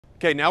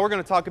Okay, now we're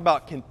going to talk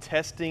about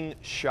contesting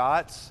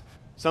shots.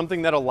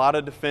 Something that a lot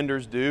of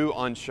defenders do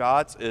on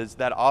shots is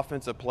that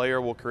offensive player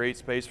will create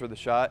space for the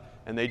shot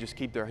and they just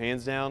keep their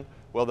hands down.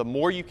 Well, the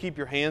more you keep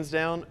your hands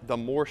down, the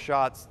more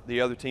shots the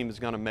other team is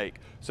going to make.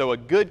 So a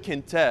good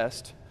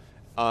contest,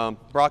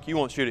 Brock, you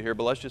won't shoot it here,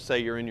 but let's just say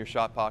you're in your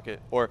shot pocket.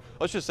 Or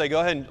let's just say go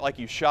ahead and like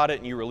you shot it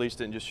and you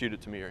released it and just shoot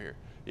it to me right here.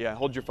 Yeah,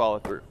 hold your follow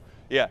through.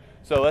 Yeah,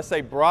 so let's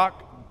say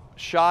Brock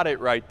shot it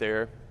right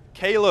there.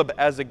 Caleb,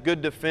 as a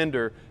good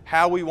defender,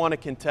 how we want to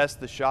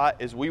contest the shot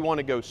is we want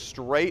to go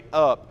straight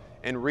up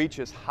and reach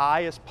as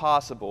high as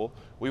possible.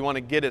 We want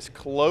to get as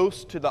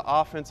close to the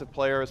offensive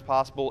player as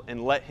possible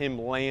and let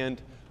him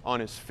land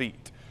on his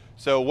feet.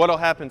 So what'll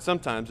happen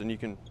sometimes, and you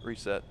can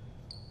reset,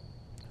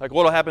 like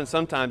what'll happen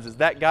sometimes is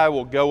that guy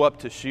will go up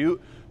to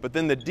shoot, but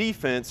then the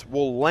defense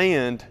will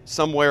land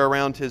somewhere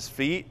around his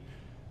feet.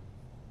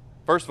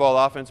 First of all,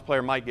 the offensive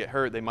player might get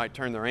hurt, they might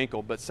turn their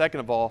ankle, but second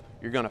of all,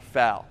 you're going to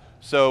foul.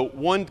 So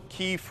one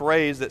key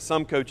phrase that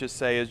some coaches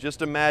say is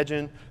just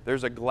imagine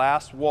there's a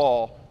glass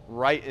wall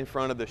right in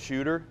front of the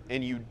shooter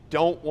and you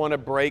don't want to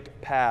break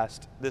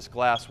past this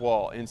glass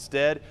wall.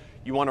 Instead,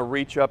 you want to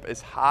reach up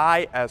as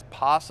high as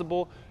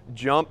possible,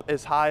 jump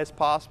as high as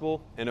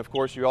possible, and of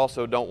course you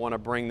also don't want to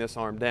bring this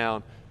arm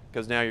down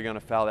because now you're going to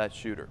foul that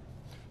shooter.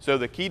 So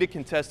the key to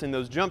contesting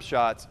those jump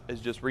shots is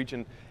just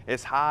reaching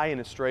as high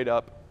and as straight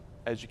up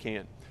as you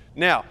can.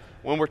 Now,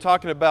 when we're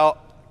talking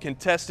about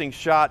contesting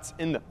shots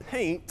in the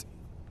paint,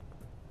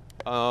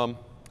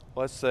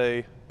 let's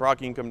say,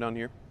 Brock, you can come down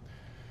here.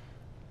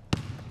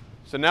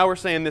 So now we're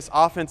saying this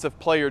offensive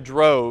player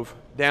drove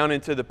down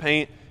into the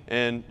paint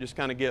and just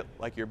kind of get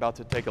like you're about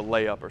to take a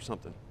layup or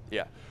something.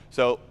 Yeah.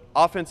 So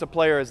offensive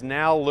player is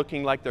now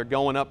looking like they're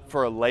going up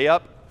for a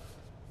layup.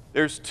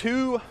 There's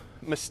two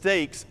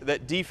mistakes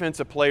that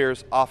defensive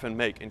players often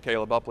make. And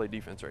Caleb, I'll play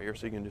defense right here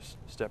so you can just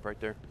step right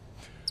there.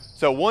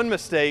 So one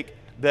mistake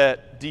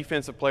that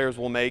defensive players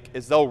will make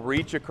is they'll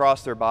reach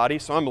across their body.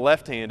 So I'm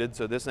left-handed,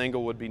 so this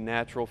angle would be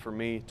natural for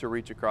me to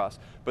reach across.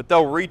 But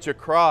they'll reach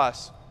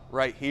across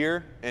right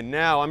here, and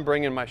now I'm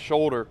bringing my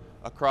shoulder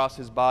across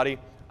his body.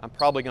 I'm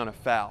probably going to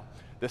foul.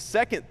 The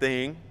second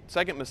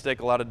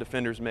mistake a lot of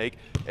defenders make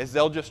is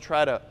they'll just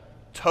try to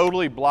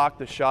totally block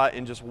the shot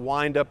and just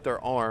wind up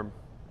their arm.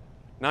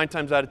 9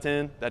 times out of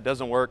 10, that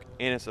doesn't work,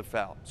 and it's a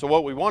foul. So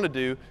what we want to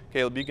do,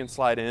 Caleb, you can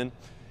slide in,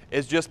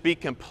 is just be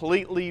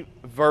completely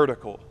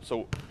vertical.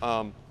 So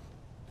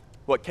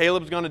what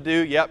Caleb's going to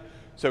do,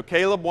 so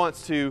Caleb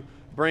wants to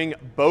bring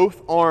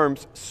both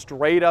arms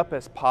straight up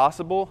as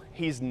possible.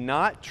 He's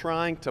not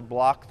trying to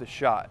block the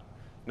shot.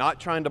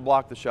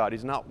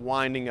 He's not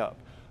winding up.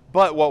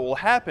 But what will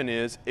happen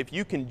is if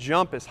you can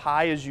jump as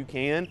high as you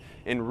can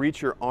and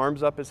reach your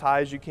arms up as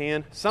high as you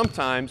can,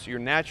 sometimes you're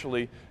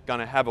naturally going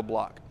to have a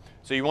block.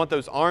 So you want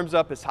those arms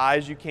up as high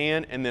as you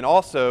can, and then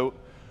also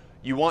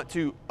you want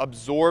to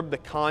absorb the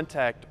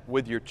contact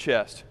with your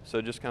chest.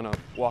 So just kind of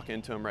walk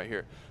into him right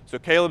here. So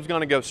Caleb's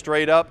going to go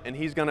straight up, and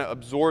he's going to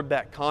absorb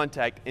that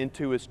contact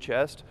into his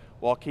chest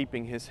while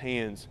keeping his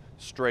hands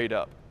straight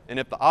up. And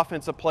if the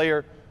offensive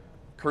player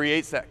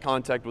creates that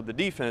contact with the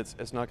defense,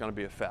 it's not going to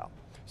be a foul.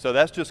 So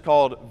that's just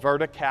called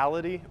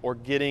verticality, or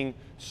getting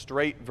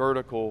straight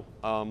vertical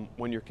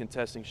when you're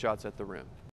contesting shots at the rim.